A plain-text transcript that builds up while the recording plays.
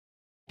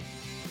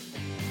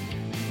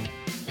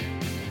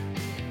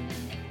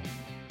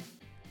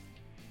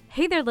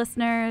Hey there,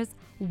 listeners.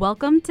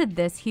 Welcome to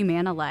This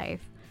Humana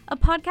Life, a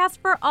podcast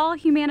for all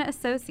Humana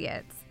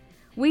associates.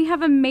 We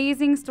have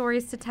amazing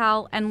stories to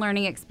tell and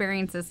learning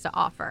experiences to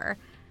offer.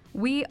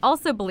 We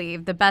also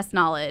believe the best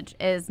knowledge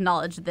is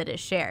knowledge that is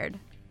shared.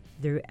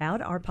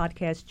 Throughout our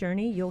podcast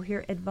journey, you'll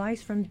hear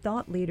advice from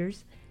thought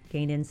leaders,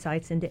 gain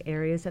insights into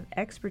areas of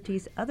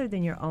expertise other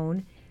than your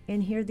own,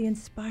 and hear the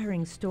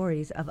inspiring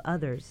stories of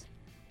others.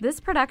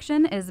 This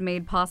production is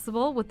made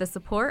possible with the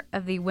support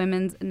of the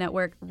Women's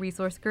Network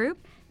Resource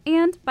Group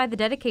and by the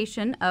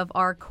dedication of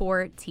our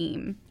core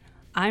team.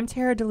 I'm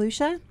Tara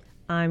DeLucia.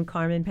 I'm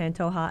Carmen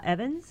Pantoja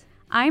Evans.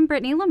 I'm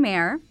Brittany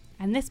Lemaire.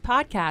 And this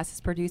podcast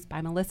is produced by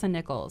Melissa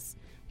Nichols.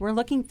 We're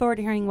looking forward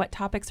to hearing what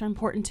topics are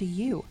important to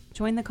you.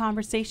 Join the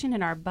conversation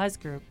in our Buzz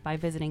group by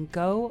visiting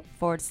go/THL.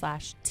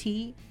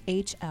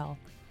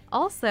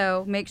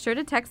 Also, make sure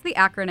to text the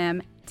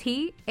acronym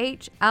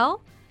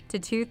THL to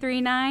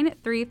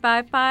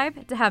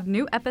 239-355 to have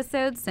new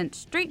episodes sent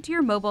straight to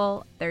your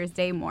mobile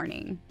Thursday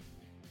morning.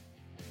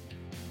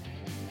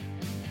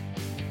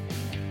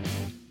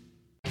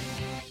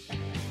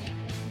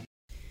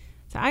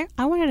 So I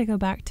wanted to go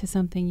back to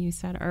something you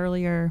said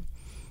earlier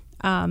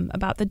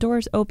about the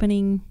doors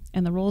opening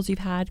and the roles you've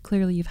had.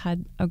 Clearly, you've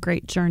had a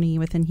great journey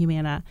within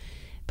Humana.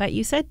 But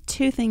you said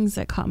two things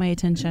that caught my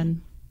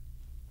attention.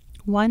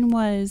 One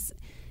was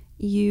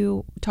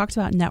you talked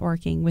about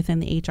networking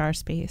within the HR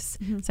space.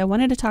 Mm-hmm. So I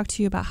wanted to talk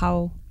to you about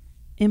how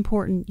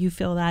important you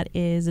feel that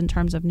is in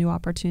terms of new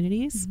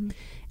opportunities. Mm-hmm.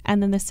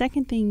 And then the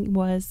second thing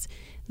was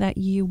that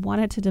you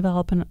wanted to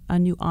develop a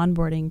new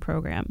onboarding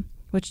program,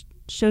 which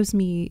shows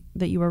me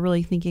that you were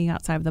really thinking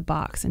outside of the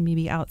box and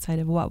maybe outside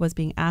of what was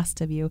being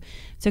asked of you.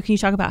 So can you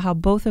talk about how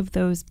both of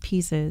those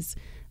pieces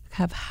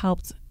have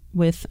helped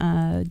with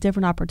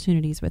different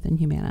opportunities within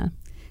Humana?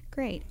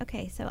 Great.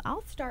 Okay, so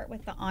I'll start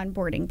with the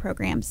onboarding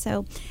program.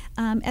 So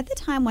at the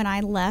time when I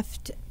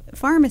left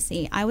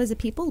pharmacy, I was a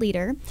people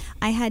leader.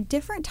 I had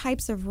different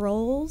types of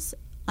roles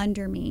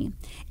under me,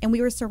 and we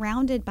were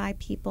surrounded by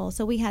people.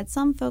 So we had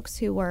some folks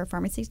who were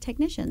pharmacy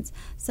technicians,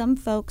 some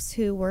folks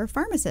who were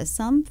pharmacists,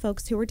 some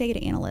folks who were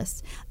data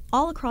analysts,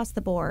 all across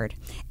the board.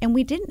 And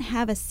we didn't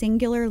have a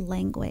singular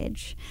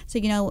language. So,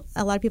 you know,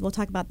 a lot of people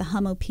talk about the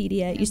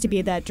Humopedia. It used to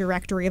be that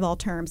directory of all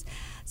terms.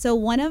 So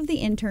one of the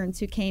interns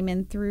who came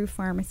in through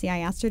pharmacy, I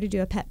asked her to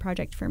do a pet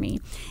project for me.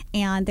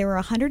 And there were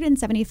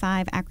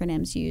 175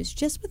 acronyms used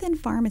just within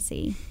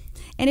pharmacy.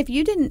 And if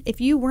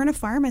you weren't a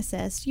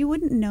pharmacist, you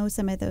wouldn't know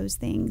some of those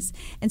things.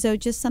 And so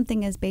just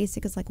something as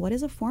basic as like, what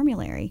is a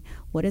formulary?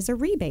 What is a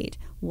rebate?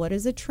 What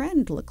does a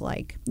trend look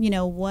like? You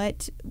know,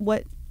 what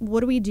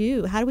do we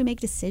do? How do we make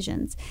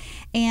decisions?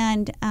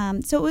 And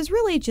so it was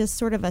really just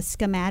sort of a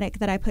schematic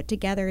that I put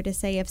together to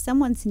say, if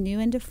someone's new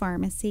into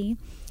pharmacy,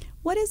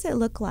 what does it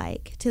look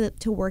like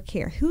to work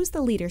here? Who's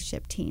the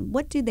leadership team?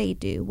 What do they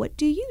do? What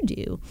do you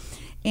do?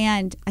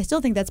 And I still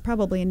think that's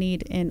probably a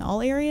need in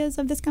all areas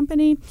of this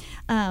company.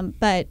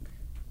 But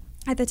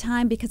at the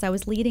time, because I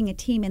was leading a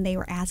team and they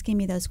were asking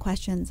me those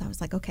questions, I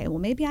was like, okay, well,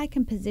 maybe I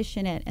can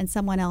position it and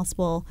someone else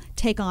will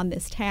take on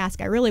this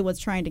task. I really was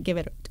trying to give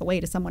it away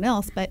to someone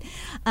else. But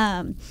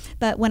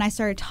when I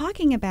started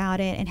talking about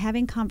it and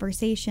having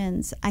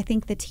conversations, I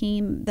think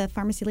the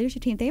pharmacy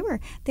leadership team, they were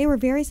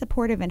very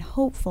supportive and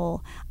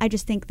hopeful. I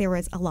just think there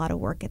was a lot of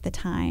work at the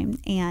time.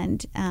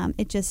 And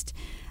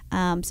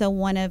so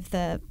one of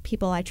the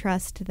people I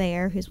trust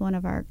there, who's one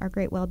of our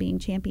great well-being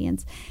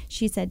champions,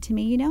 she said to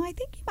me, you know, I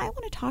think you might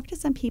want to talk to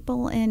some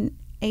people in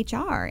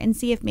HR and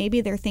see if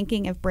maybe they're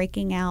thinking of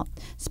breaking out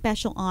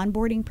special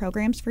onboarding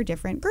programs for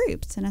different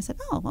groups. And I said,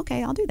 oh,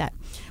 okay, I'll do that.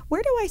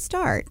 Where do I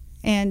start?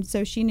 And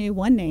so she knew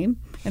one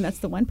name, and that's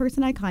the one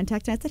person I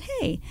contacted. I said,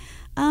 hey,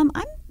 I'm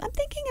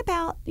thinking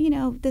about, you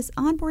know, this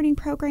onboarding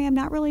program,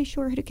 not really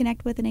sure who to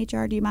connect with in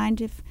HR. Do you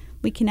mind if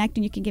we connect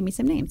and you can give me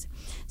some names?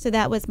 So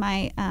that was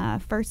my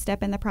first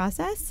step in the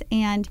process.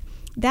 And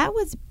that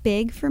was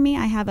big for me.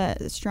 I have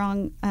a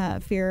strong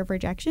fear of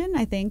rejection,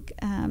 I think,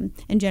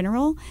 in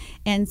general.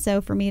 And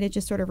so for me to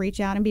just sort of reach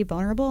out and be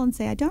vulnerable and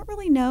say, I don't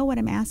really know what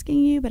I'm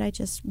asking you, but I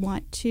just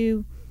want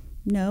to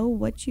know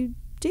what you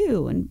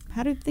do and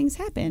how do things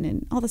happen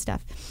and all the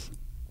stuff.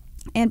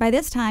 And by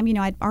this time, you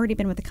know, I'd already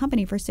been with the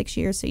company for 6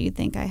 years, so you'd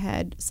think I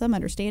had some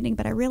understanding,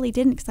 but I really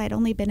didn't, because I'd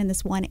only been in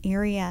this one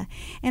area.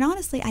 And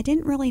honestly, I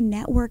didn't really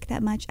network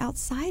that much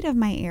outside of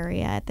my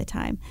area at the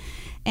time.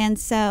 And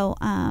so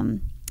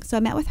I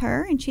met with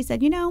her, and she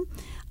said, you know,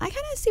 I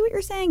kind of see what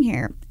you're saying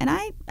here, and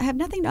I have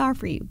nothing to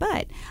offer you,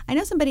 but I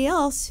know somebody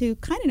else who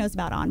kind of knows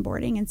about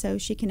onboarding, and so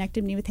she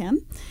connected me with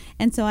him.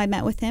 And so I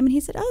met with him, and he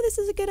said, oh, this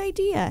is a good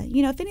idea.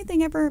 You know, if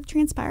anything ever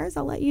transpires,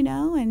 I'll let you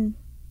know, and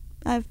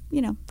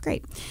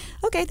great.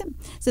 Okay.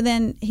 So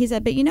then he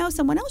said, but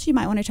someone else you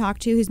might want to talk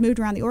to who's moved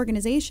around the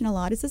organization a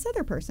lot is this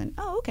other person.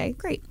 Oh, okay,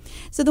 great.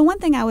 So the one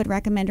thing I would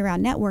recommend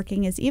around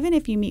networking is, even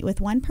if you meet with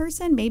one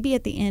person, maybe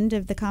at the end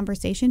of the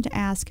conversation to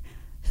ask,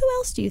 who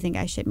else do you think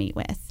I should meet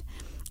with?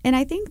 And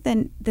I think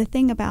then the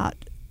thing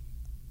about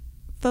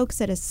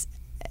folks at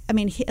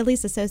at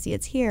least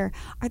associates here,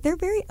 they're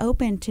very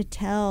open to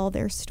tell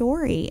their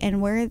story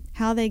and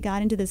how they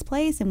got into this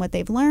place and what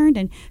they've learned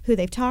and who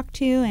they've talked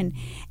to.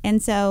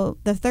 And so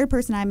the third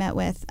person I met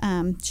with,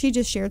 she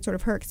just shared sort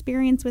of her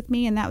experience with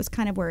me, and that was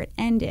kind of where it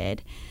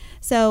ended.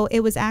 So it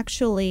was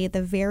actually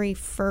the very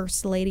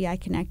first lady I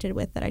connected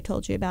with that I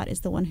told you about is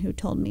the one who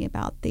told me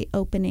about the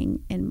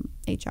opening in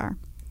HR,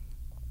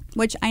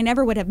 which I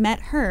never would have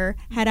met her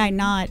had I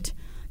not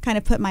kind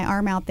of put my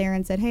arm out there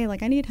and said, hey,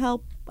 like, I need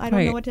help. I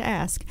don't know what to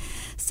ask.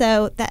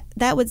 So that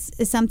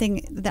is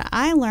something that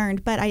I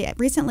learned. But I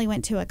recently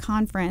went to a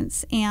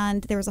conference,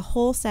 and there was a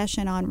whole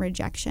session on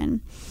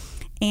rejection.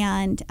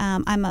 And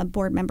I'm a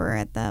board member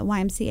at the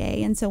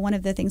YMCA. And so one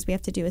of the things we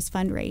have to do is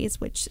fundraise,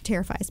 which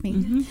terrifies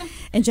me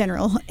in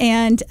general.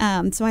 And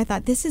so I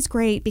thought, this is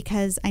great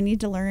because I need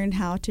to learn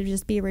how to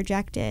just be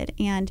rejected.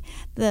 And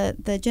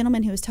the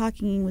gentleman who was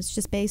talking was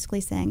just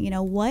basically saying,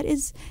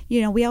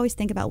 we always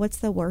think about what's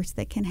the worst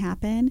that can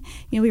happen.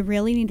 We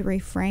really need to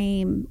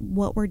reframe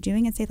what we're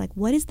doing and say, like,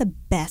 what is the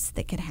best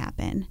that could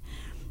happen?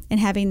 And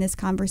having this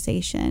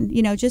conversation,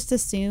 just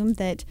assume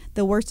that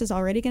the worst is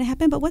already going to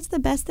happen, but what's the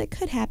best that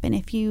could happen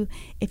if you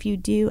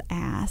do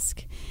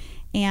ask?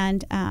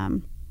 And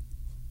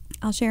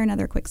I'll share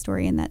another quick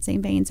story in that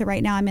same vein. So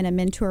right now I'm in a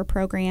mentor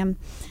program,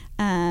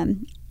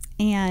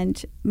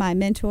 and my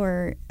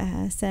mentor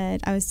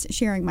said, I was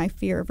sharing my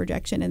fear of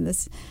rejection and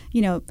this,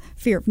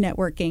 fear of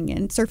networking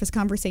and surface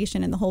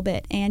conversation and the whole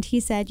bit. And he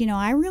said,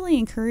 I really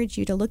encourage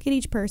you to look at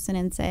each person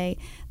and say,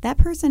 that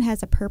person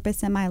has a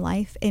purpose in my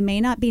life. It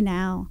may not be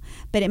now,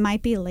 but it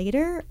might be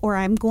later, or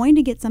I'm going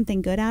to get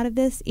something good out of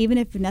this. Even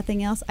if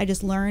nothing else, I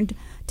just learned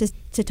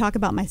to talk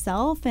about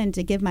myself and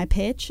to give my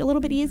pitch a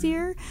little bit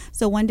easier.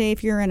 So one day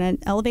if you're in an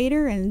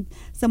elevator and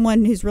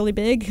someone who's really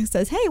big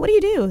says, hey, what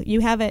do?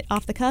 You have it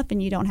off the cuff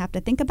and you don't have to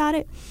think about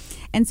it.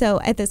 And so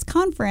at this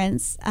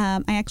conference,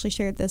 I actually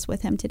shared this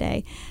with him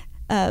today,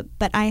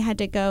 but I had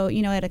to go,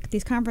 at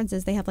these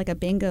conferences, they have like a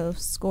bingo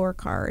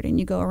scorecard, and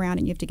you go around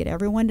and you have to get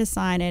everyone to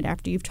sign it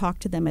after you've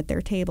talked to them at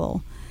their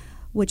table,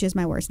 which is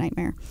my worst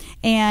nightmare.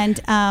 And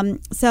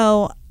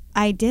so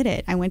I did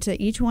it. I went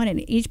to each one,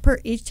 and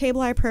each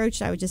table I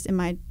approached, I would just in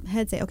my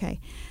head say, okay,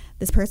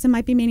 this person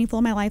might be meaningful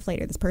in my life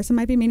later. This person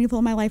might be meaningful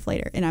in my life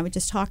later. And I would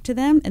just talk to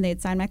them, and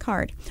they'd sign my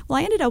card. Well,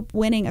 I ended up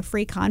winning a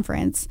free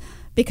conference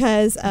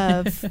because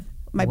of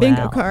my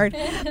bingo card.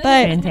 But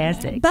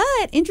fantastic.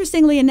 But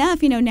interestingly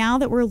enough, now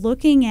that we're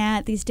looking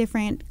at these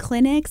different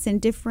clinics in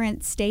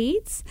different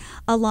states,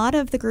 a lot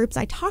of the groups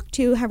I talk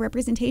to have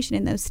representation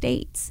in those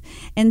states.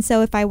 And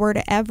so if I were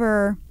to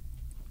ever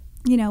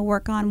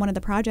work on one of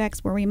the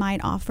projects where we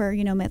might offer,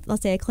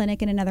 let's say a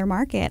clinic in another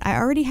market, I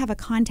already have a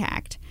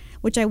contact,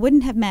 which I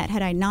wouldn't have met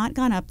had I not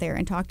gone up there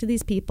and talked to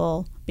these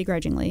people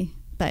begrudgingly.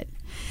 But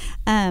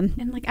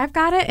and I've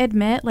got to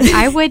admit,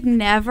 I would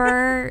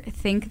never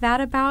think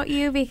that about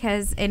you,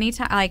 because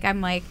anytime,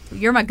 I'm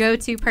you're my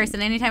go-to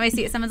person. Anytime I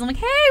see someone, I'm like,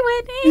 hey,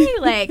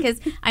 Whitney, because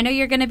I know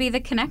you're going to be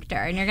the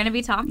connector and you're going to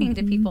be talking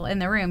to people in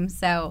the room.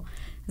 So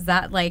is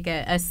that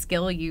a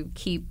skill you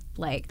keep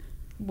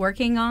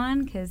working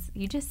on? Because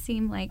you just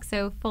seem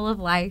so full of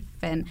life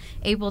and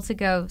able to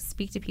go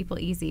speak to people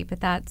easy. But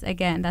that's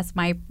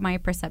my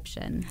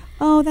perception.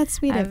 Oh, that's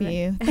sweet of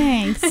you.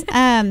 Thanks.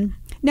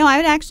 No, I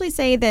would actually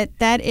say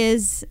that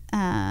is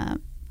I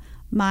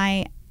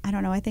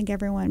think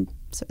everyone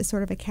is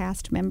sort of a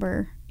cast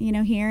member,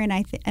 here. And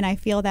I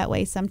feel that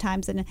way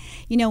sometimes. And,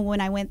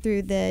 when I went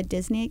through the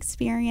Disney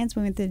experience,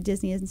 when we went through the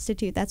Disney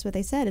Institute, that's what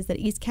they said, is that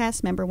each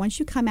cast member, once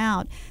you come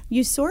out,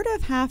 you sort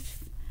of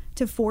have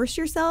to force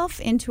yourself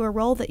into a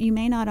role that you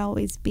may not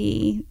always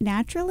be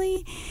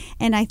naturally.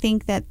 And I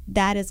think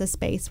that is a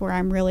space where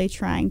I'm really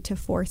trying to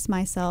force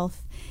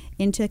myself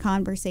into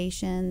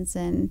conversations.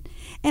 And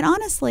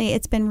honestly,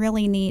 it's been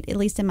really neat, at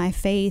least in my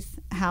faith,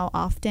 how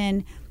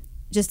often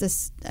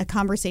just a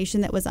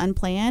conversation that was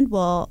unplanned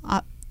will,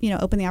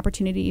 open the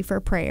opportunity for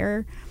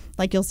prayer.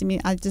 You'll see me,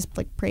 I just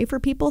pray for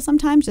people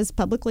sometimes, just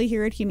publicly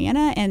here at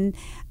Humana. And,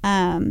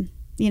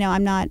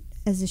 I'm not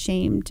as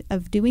ashamed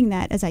of doing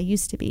that as I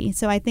used to be.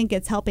 So I think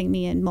it's helping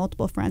me in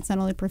multiple fronts, not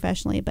only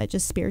professionally, but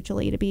just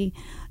spiritually, to be,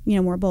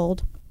 more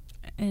bold.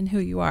 And who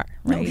you are,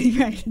 right?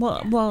 Right.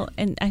 Well,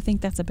 and I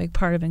think that's a big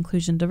part of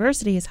inclusion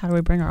diversity, is how do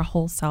we bring our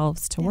whole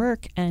selves to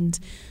work? And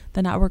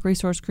the network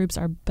resource groups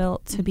are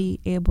built to be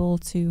able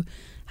to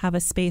have a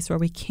space where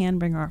we can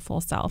bring our full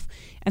self.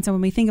 And so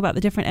when we think about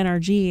the different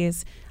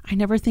NRGs, I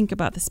never think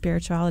about the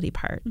spirituality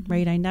part,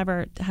 right? I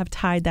never have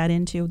tied that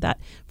into that.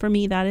 For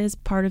me, that is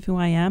part of who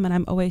I am, and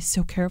I'm always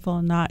so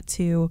careful not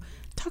to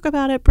talk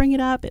about it, bring it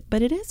up,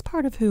 but it is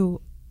part of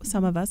who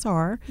some of us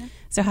are. Yeah.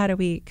 So how do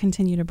we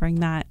continue to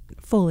bring that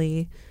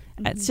fully?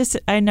 It's just,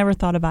 I never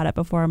thought about it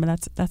before,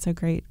 but that's a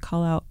great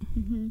call out.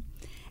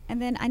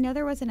 And then I know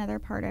there was another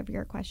part of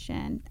your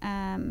question.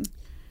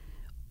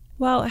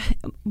 Well,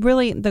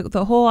 really,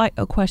 the whole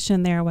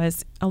question there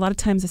was, a lot of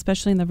times,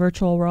 especially in the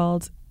virtual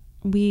world,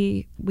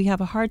 we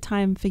have a hard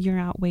time figuring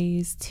out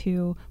ways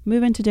to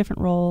move into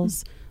different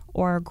roles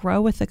or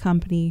grow with the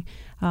company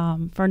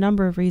for a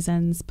number of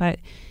reasons. But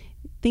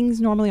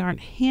things normally aren't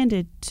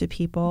handed to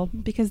people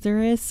because there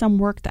is some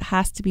work that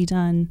has to be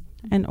done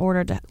in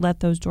order to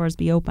let those doors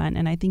be open.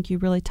 And I think you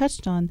really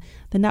touched on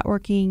the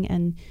networking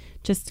and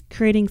just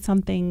creating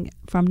something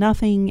from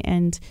nothing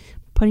and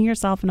putting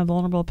yourself in a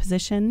vulnerable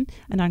position,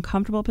 an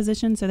uncomfortable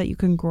position so that you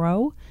can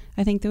grow.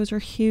 I think those are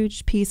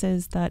huge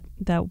pieces that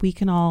we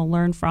can all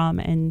learn from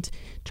and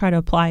try to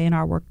apply in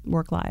our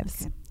work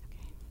lives.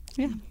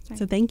 Okay. Yeah.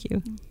 So thank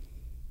you.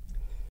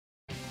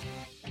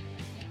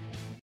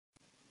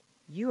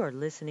 You are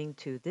listening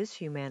to This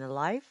Humana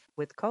Life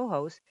with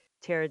co-hosts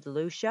Tara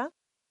DeLucia,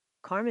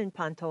 Carmen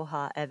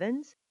Pantoja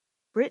Evans,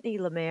 Brittany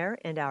Lemaire,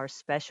 and our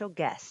special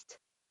guest.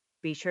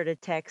 Be sure to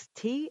text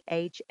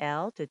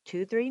THL to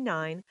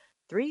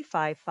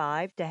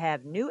 239-355 to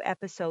have new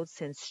episodes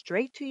sent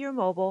straight to your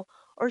mobile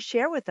or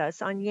share with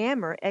us on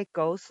Yammer at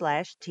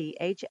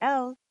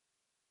go/THL.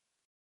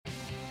 I'm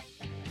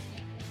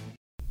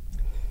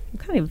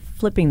kind of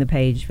flipping the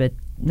page, but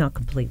not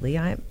completely.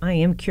 I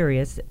am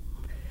curious.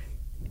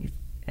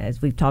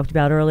 As we've talked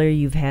about earlier,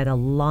 you've had a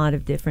lot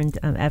of different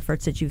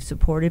efforts that you've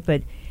supported,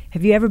 but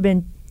have you ever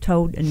been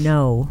told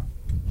no?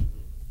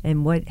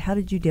 And how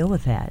did you deal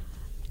with that?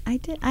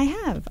 I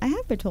have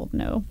been told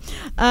no.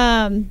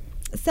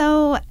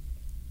 So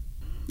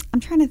I'm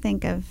trying to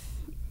think of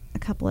a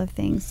couple of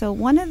things. So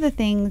one of the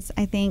things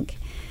I think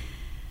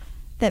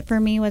that for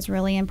me was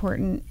really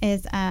important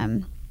is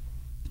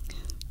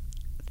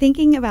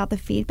thinking about the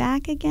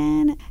feedback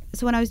again.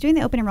 So when I was doing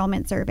the open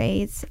enrollment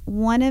surveys,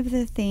 one of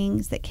the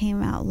things that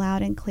came out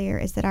loud and clear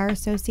is that our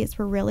associates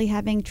were really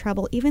having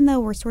trouble, even though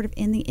we're sort of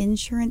in the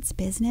insurance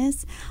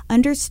business,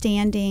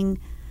 understanding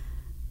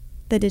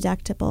the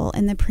deductible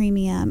and the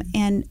premium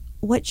and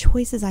what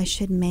choices I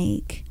should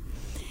make.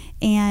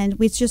 And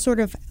we just sort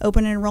of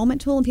open an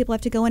enrollment tool and people have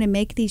to go in and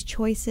make these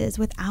choices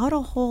without a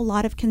whole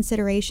lot of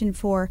consideration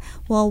for,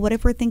 well, what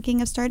if we're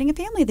thinking of starting a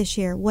family this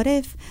year? What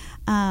if,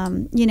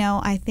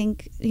 I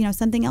think,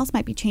 something else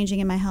might be changing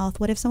in my health?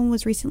 What if someone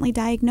was recently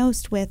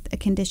diagnosed with a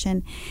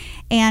condition?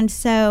 And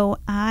so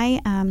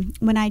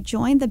when I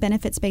joined the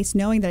benefit space,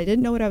 knowing that I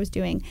didn't know what I was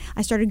doing,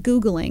 I started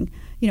Googling,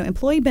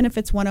 Employee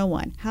Benefits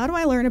 101. How do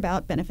I learn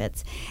about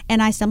benefits?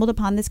 And I stumbled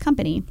upon this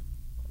company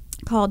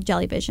called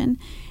Jellyvision,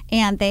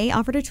 and they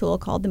offered a tool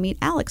called the Meet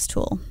Alex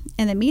tool.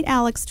 And the Meet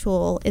Alex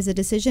tool is a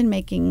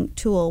decision-making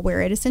tool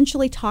where it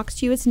essentially talks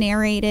to you, it's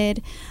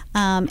narrated,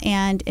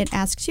 and it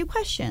asks you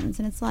questions.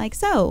 And it's like,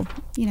 so,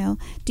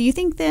 do you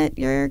think that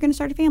you're going to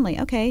start a family?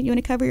 Okay. You want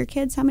to cover your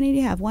kids? How many do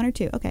you have? 1 or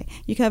 2? Okay.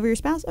 You cover your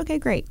spouse? Okay,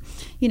 great.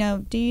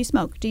 Do you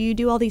smoke? Do you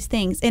do all these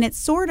things? And it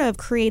sort of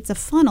creates a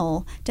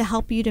funnel to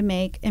help you to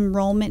make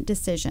enrollment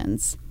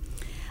decisions.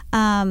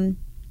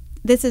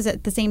 This is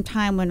at the same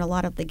time when a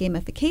lot of the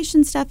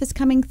gamification stuff is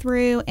coming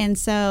through. And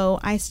so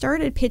I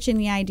started pitching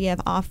the idea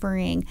of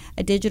offering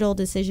a digital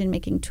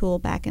decision-making tool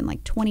back in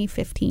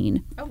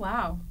 2015. Oh,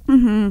 wow.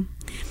 Mm-hmm.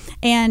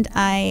 And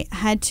I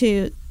had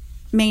to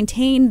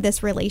maintain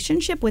this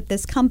relationship with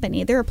this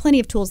company. There are plenty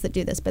of tools that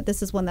do this, but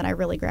this is one that I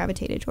really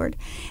gravitated toward.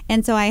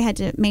 And so I had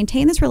to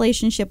maintain this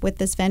relationship with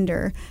this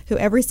vendor who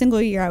every single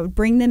year I would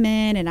bring them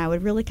in and I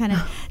would really kind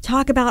of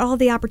talk about all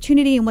the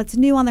opportunity and what's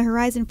new on the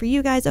horizon for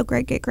you guys. Oh,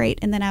 great.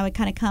 And then I would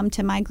kind of come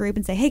to my group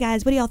and say, hey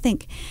guys, what do y'all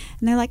think?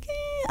 And they're like,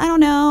 I don't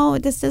know. I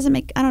don't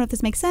know if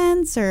this makes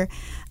sense, or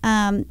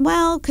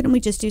couldn't we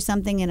just do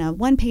something in a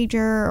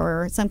one-pager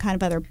or some kind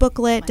of other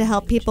booklet to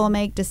help people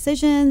make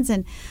decisions?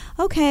 And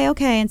okay.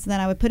 And so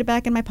then I would put it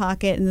back in my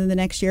pocket, and then the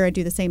next year I'd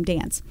do the same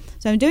dance.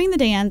 So I'm doing the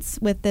dance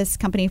with this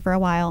company for a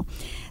while.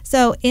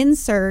 So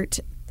insert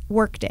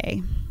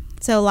Workday.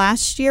 So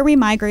last year we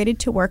migrated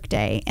to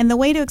Workday, and the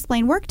way to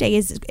explain Workday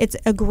is it's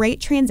a great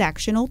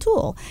transactional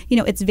tool.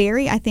 It's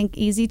very, I think,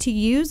 easy to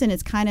use, and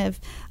it's kind of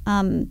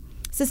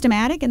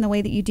systematic in the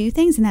way that you do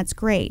things, and that's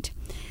great.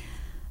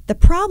 The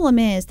problem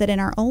is that in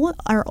our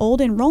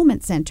old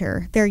enrollment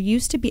center, there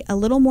used to be a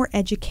little more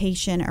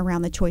education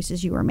around the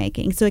choices you were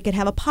making. So it could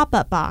have a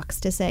pop-up box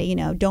to say,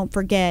 don't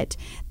forget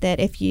that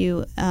if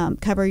you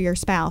cover your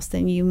spouse,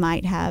 then you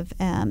might have,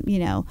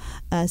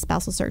 a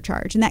spousal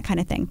surcharge and that kind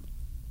of thing.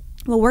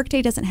 Well,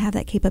 Workday doesn't have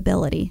that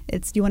capability.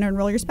 It's, do you want to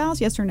enroll your spouse?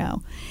 Yes or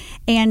no?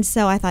 And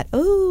so I thought,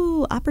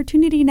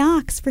 opportunity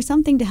knocks for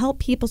something to help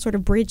people sort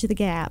of bridge the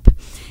gap.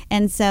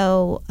 And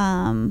so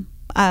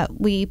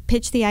we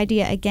pitched the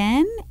idea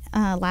again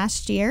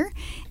last year,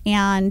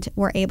 and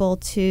were able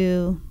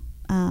to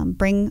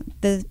bring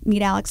the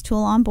Meet Alex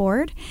tool on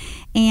board.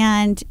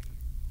 And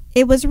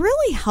it was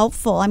really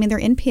helpful. I mean, their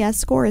NPS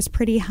score is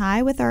pretty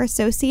high with our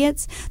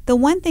associates. The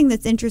one thing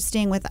that's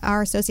interesting with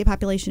our associate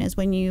population is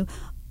when you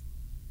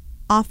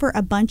offer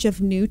a bunch of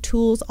new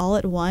tools all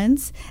at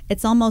once,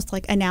 it's almost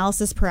like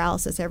analysis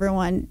paralysis.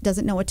 Everyone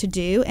doesn't know what to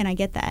do, and I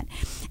get that.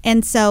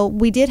 And so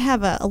we did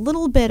have a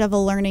little bit of a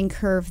learning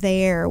curve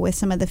there with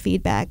some of the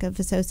feedback of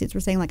associates were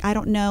saying, I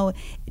don't know,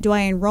 do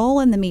I enroll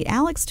in the Meet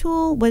Alex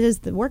tool? What is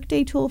the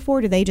Workday tool for?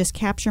 Do they just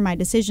capture my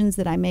decisions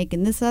that I make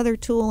in this other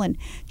tool, and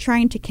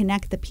trying to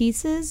connect the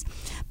pieces?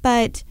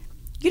 But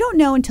you don't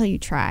know until you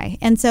try.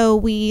 And so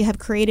we have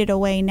created a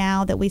way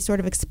now that we sort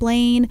of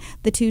explain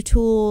the two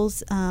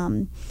tools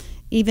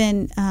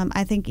even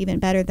I think even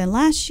better than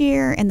last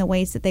year in the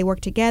ways that they work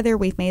together.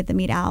 We've made the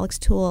Meet Alex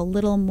tool a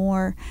little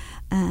more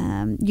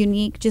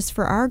unique just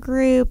for our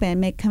group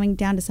and coming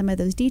down to some of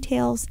those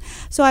details.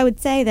 So I would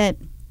say that,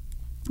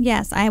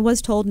 yes, I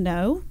was told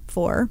no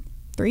for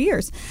 3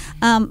 years.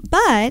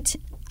 But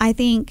I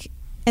think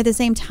at the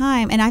same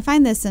time, and I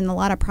find this in a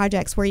lot of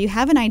projects where you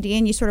have an idea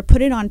and you sort of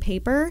put it on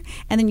paper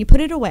and then you put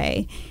it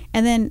away,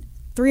 and then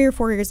 3 or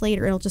 4 years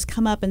later, it'll just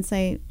come up and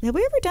say, have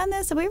we ever done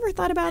this? Have we ever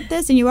thought about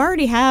this? And you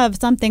already have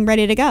something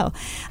ready to go.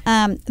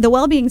 The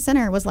Wellbeing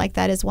Center was like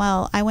that as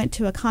well. I went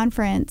to a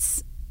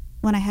conference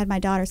when I had my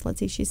daughter, so let's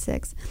see, she's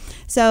 6.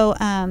 So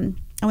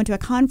I went to a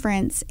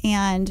conference,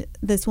 and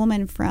this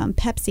woman from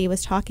Pepsi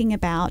was talking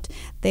about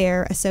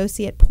their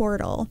associate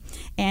portal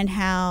and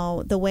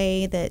how the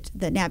way that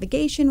the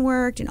navigation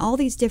worked and all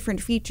these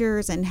different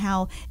features and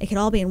how it could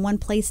all be in one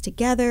place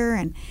together.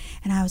 And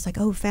I was like,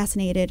 oh,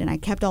 fascinated. And I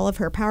kept all of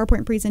her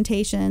PowerPoint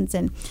presentations,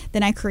 and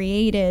then I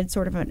created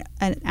sort of an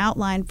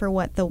outline for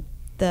what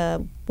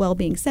the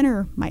Wellbeing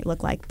Center might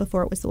look like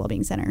before it was the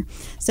Wellbeing Center.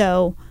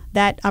 So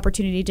that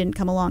opportunity didn't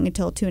come along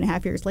until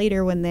 2.5 years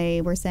later when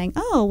they were saying,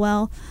 oh,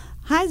 well,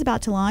 Hi's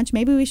about to launch.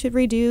 Maybe we should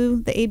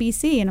redo the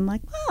ABC. And I'm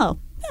like, well,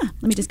 yeah,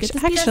 let me just get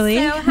this. Actually,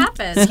 just so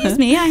happens. Excuse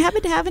me. I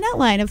happen to have an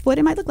outline of what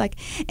it might look like.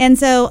 And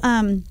so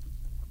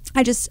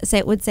I just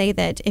would say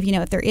that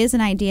if there is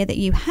an idea that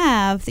you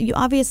have, that you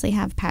obviously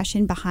have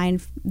passion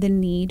behind the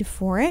need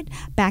for it,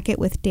 back it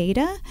with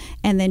data,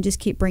 and then just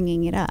keep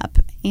bringing it up.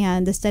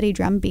 And the steady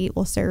drumbeat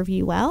will serve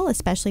you well,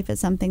 especially if it's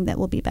something that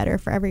will be better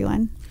for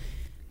everyone.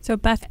 So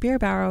Beth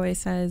Bierbauer always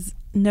says,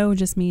 no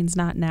just means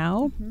not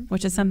now,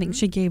 which is something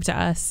she gave to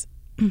us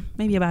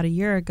maybe about a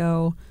year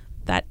ago,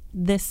 that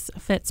this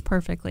fits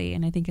perfectly.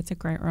 And I think it's a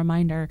great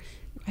reminder.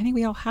 I think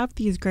we all have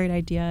these great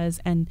ideas,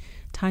 and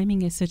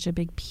timing is such a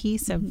big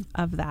piece of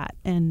that.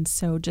 And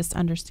so just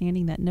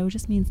understanding that no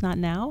just means not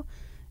now.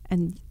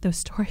 And those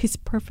stories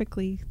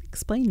perfectly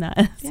explain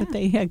that.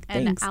 Yeah.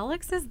 And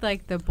Alex is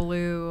like the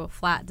blue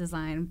flat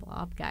design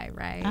blob guy,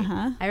 right?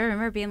 Uh-huh. I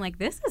remember being like,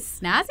 this is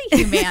snazzy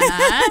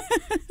Humana.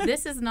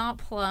 This is not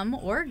plum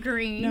or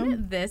green. No.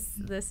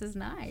 This is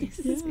nice.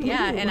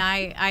 Yeah. And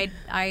I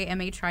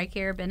am a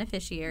TRICARE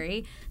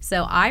beneficiary.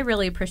 So I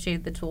really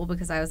appreciated the tool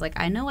because I was like,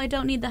 I know I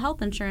don't need the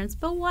health insurance,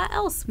 but what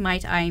else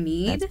might I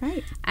need? That's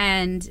right.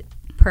 And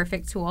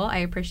perfect tool. I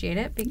appreciate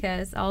it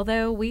because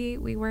although we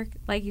work,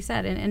 like you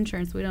said, in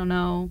insurance, we don't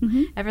know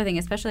everything,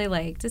 especially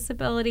like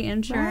disability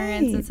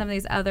insurance and some of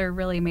these other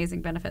really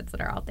amazing benefits that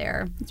are out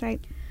there. That's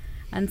right.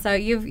 And so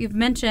you've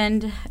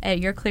mentioned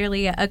you're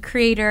clearly a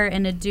creator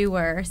and a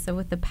doer. So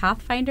with the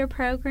Pathfinder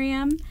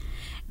Program,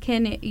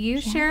 can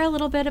you share a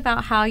little bit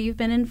about how you've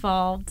been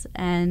involved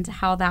and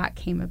how that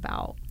came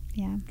about?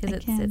 Yeah,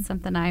 because it's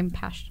something I'm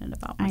passionate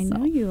about myself. I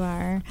know you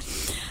are.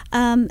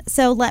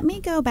 So let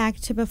me go back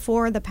to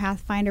before the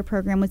Pathfinder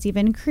program was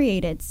even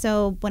created.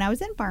 So when I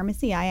was in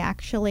pharmacy, I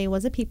actually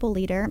was a people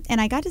leader,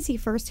 and I got to see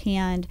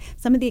firsthand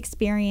some of the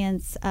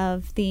experience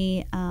of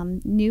the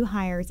new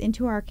hires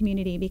into our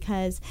community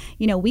because,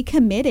 we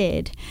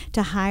committed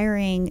to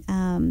hiring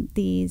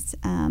these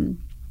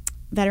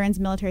veterans,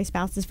 military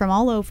spouses from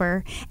all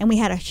over, and we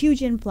had a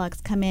huge influx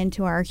come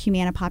into our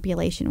Humana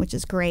population, which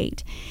is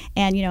great.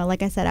 And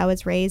like I said, I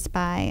was raised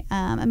by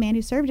a man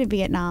who served in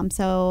Vietnam,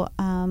 so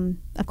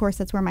of course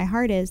that's where my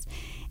heart is.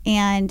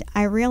 And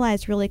I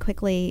realized really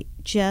quickly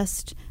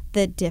just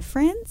the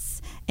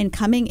difference in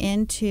coming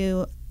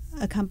into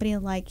a company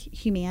like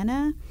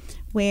Humana,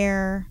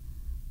 where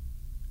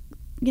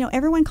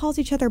everyone calls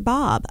each other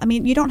Bob. I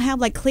mean, you don't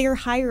have like clear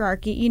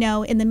hierarchy.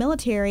 In the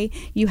military,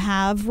 you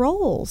have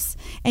roles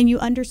and you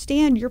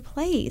understand your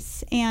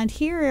place. And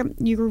here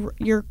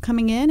you're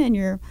coming in and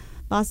your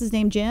boss is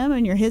named Jim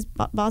and his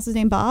boss is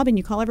named Bob, and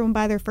you call everyone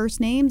by their first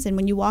names. And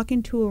when you walk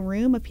into a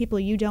room of people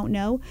you don't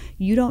know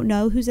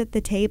who's at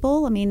the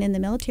table. I mean, in the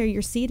military,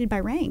 you're seated by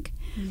rank.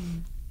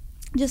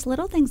 Just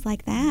little things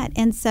like that.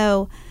 And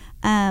so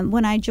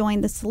when I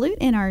joined the Salute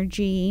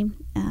NRG,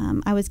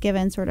 I was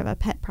given sort of a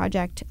pet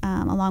project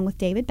along with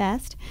David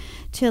Best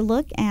to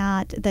look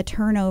at the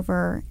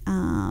turnover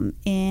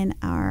in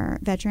our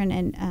veteran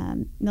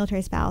and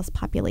military spouse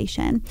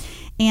population.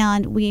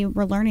 And we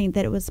were learning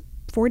that it was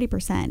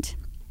 40%.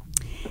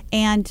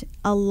 And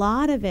a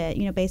lot of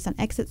it, based on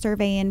exit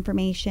survey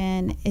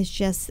information, is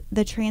just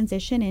the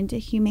transition into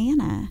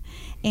Humana.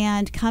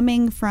 And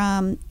coming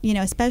from,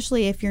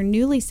 especially if you're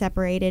newly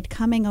separated,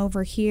 coming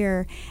over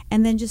here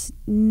and then just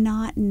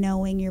not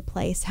knowing your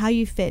place, how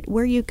you fit,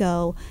 where you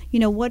go,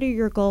 what are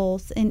your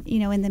goals? And,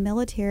 in the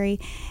military,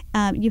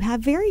 you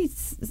have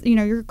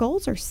your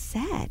goals are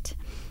set.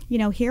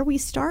 Here we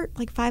start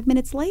like 5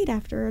 minutes late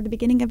after the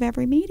beginning of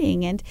every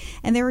meeting. And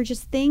there are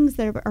just things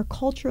that are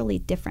culturally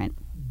different.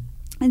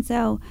 And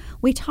so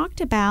we talked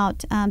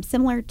about,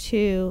 similar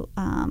to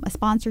a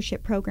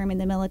sponsorship program in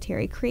the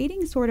military,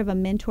 creating sort of a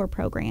mentor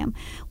program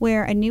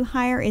where a new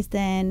hire is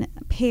then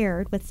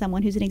paired with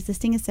someone who's an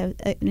existing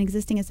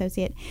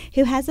associate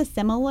who has a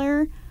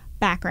similar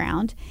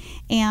background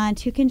and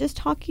who can just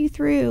talk you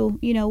through,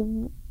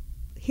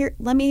 here,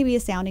 let me be a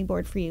sounding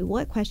board for you.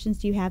 What questions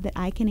do you have that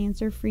I can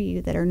answer for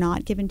you that are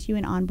not given to you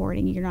in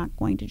onboarding? You're not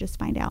going to just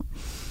find out.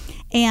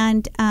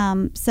 And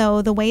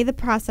so the way the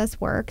process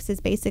works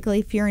is basically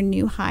if you're a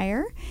new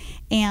hire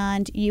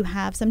and you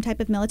have some type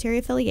of military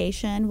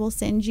affiliation, we'll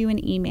send you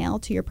an email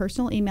to your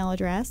personal email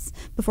address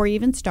before you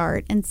even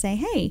start and say,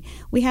 hey,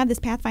 we have this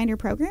Pathfinder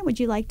program. Would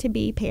you like to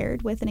be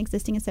paired with an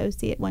existing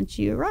associate once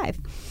you arrive?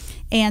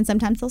 And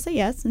sometimes they'll say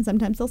yes, and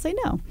sometimes they'll say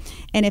no.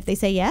 And if they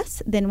say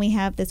yes, then we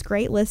have this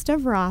great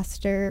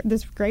roster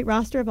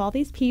of all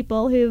these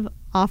people who've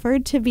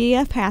offered to be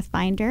a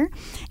Pathfinder,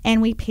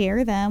 and we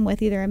pair them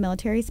with either a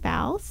military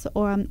spouse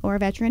or a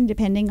veteran,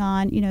 depending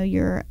on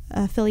your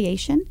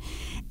affiliation.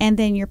 And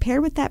then you're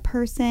paired with that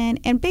person,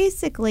 and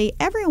basically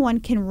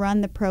everyone can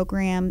run the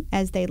program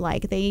as they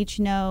like. They each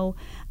know,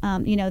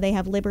 they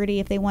have liberty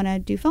if they want to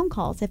do phone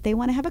calls, if they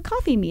want to have a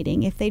coffee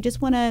meeting, if they just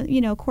want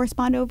to,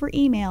 correspond over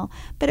email.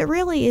 But it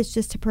really is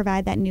just to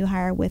provide that new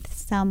hire with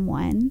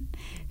someone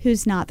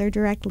who's not their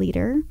direct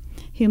leader,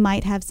 who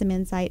might have some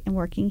insight in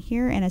working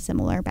here and a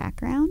similar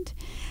background.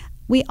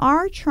 We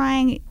are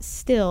trying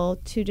still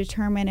to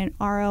determine an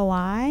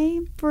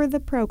ROI for the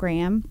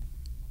program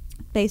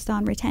based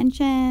on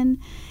retention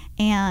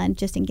and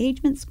just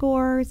engagement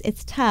scores.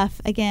 It's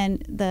tough.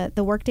 Again,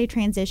 the workday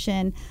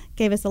transition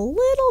gave us a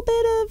little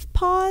bit of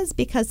pause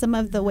because some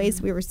of the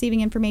ways we were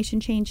receiving information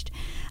changed,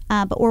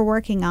 but we're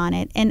working on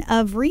it. And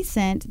of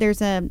recent,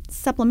 there's a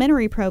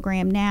supplementary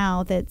program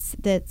now that's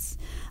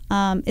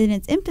in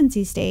its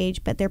infancy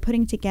stage, but they're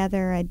putting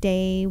together a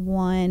day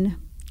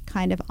one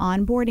kind of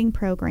onboarding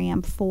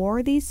program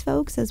for these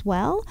folks as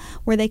well,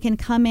 where they can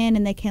come in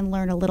and they can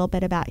learn a little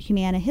bit about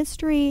Humana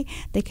history.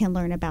 They can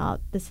learn about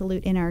the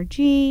Salute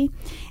NRG,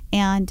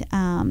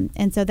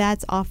 and so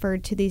that's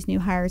offered to these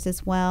new hires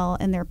as well,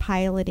 and they're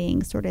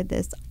piloting sort of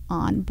this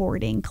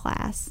onboarding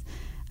class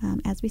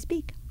as we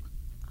speak.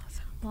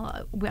 Awesome.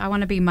 Well, I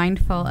want to be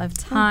mindful of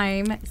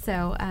time,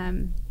 so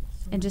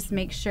and just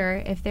make sure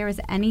if there was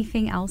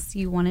anything else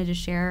you wanted to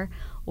share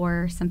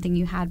or something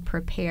you had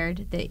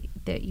prepared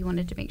that you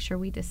wanted to make sure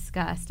we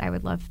discussed, I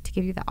would love to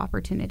give you the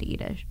opportunity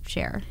to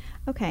share.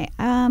 Okay.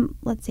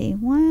 Let's see.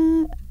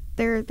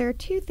 There are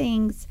two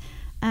things.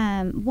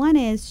 One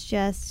is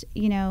just,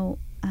 there's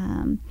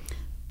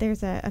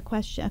a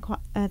question,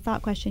 a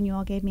thought question you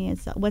all gave me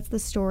is, what's the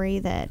story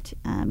that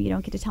you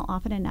don't get to tell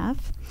often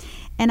enough?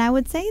 And I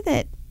would say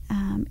that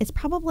it's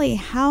probably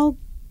how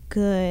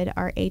good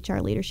our HR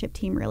leadership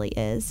team really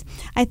is.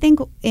 I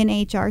think in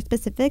HR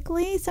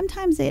specifically,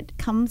 sometimes it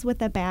comes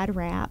with a bad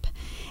rap.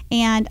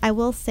 And I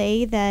will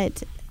say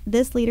that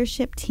this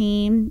leadership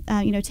team,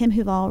 Tim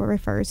Huval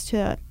refers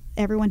to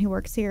everyone who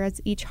works here as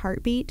each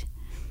heartbeat.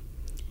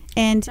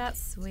 And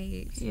that's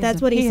sweet.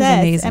 That's what he says.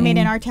 Amazing. I mean,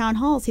 in our town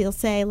halls, he'll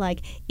say like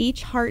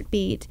each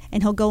heartbeat,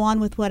 and he'll go on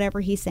with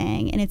whatever he's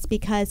saying. And it's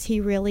because he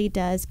really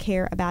does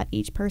care about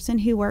each person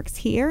who works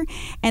here.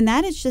 And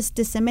that is just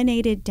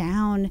disseminated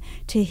down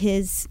to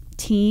his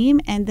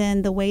team, and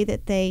then the way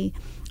that they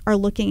are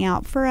looking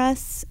out for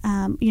us,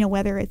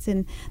 whether it's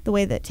in the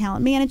way that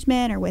talent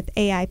management or with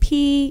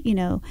AIP,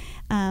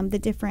 the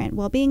different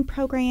well-being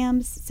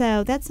programs.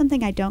 So that's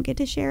something I don't get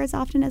to share as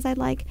often as I'd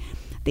like.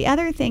 The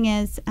other thing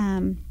is,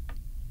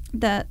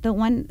 the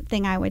one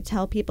thing I would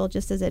tell people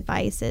just as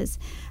advice is,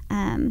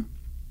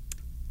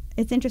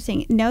 it's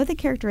interesting. Know the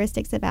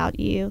characteristics about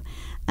you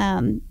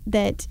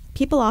that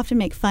people often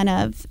make fun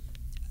of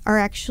are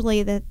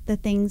actually the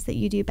things that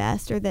you do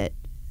best, or that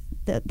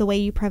the way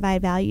you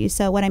provide value.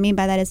 So what I mean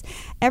by that is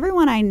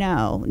everyone I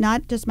know,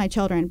 not just my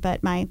children,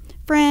 but my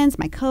friends,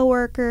 my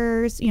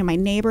coworkers, my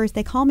neighbors,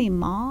 they call me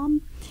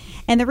mom.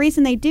 And the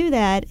reason they do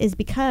that is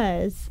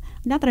because,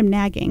 not that I'm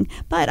nagging,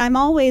 but I'm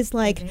always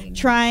like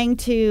trying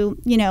to,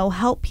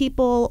 help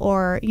people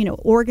or,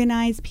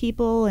 organize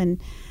people and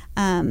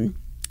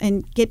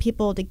get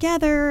people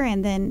together.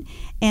 And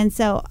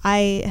so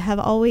I have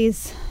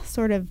always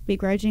sort of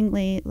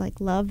begrudgingly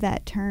loved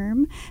that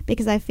term,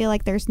 because I feel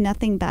like there's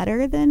nothing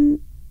better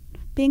than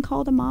being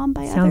called a mom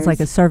by others. Sounds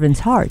like a servant's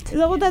heart.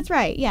 Well, that's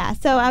right. Yeah.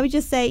 So I would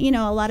just say,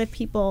 a lot of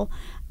people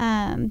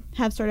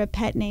have sort of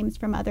pet names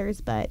from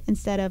others, but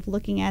instead of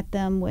looking at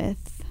them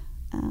with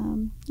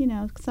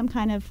some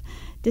kind of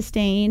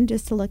disdain,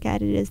 just to look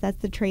at it as that's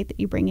the trait that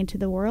you bring into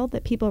the world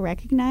that people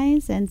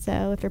recognize. And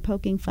so if they're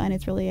poking fun,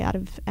 it's really out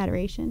of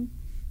adoration.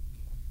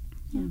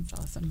 Yeah. That's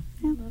awesome.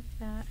 Yeah. I love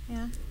that.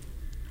 Yeah.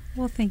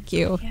 Well, thank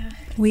you. Yeah.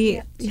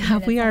 We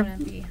are.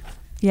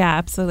 Yeah,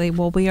 absolutely.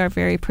 Well, we are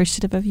very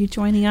appreciative of you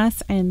joining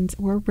us, and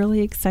we're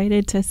really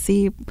excited to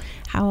see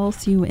how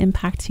else you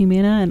impact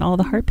Humana and all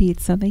the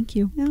heartbeats. So thank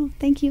you. No,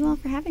 thank you all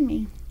for having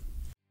me.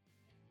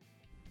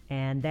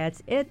 And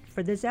that's it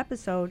for this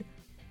episode.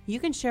 You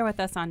can share with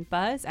us on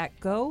Buzz at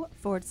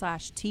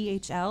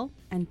go/THL.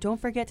 And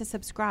don't forget to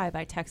subscribe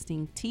by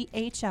texting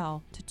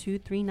THL to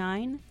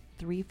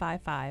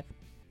 239-355.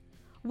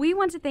 We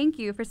want to thank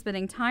you for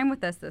spending time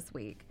with us this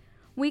week.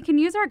 We can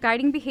use our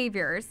guiding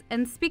behaviors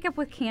and speak up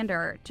with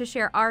candor to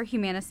share our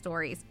Humana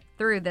stories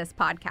through this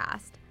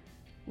podcast.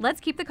 Let's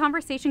keep the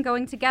conversation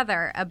going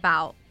together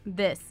about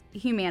this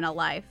Humana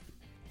life.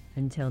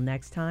 Until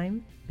next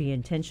time, be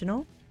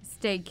intentional.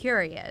 Stay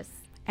curious.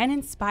 And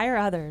inspire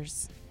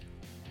others.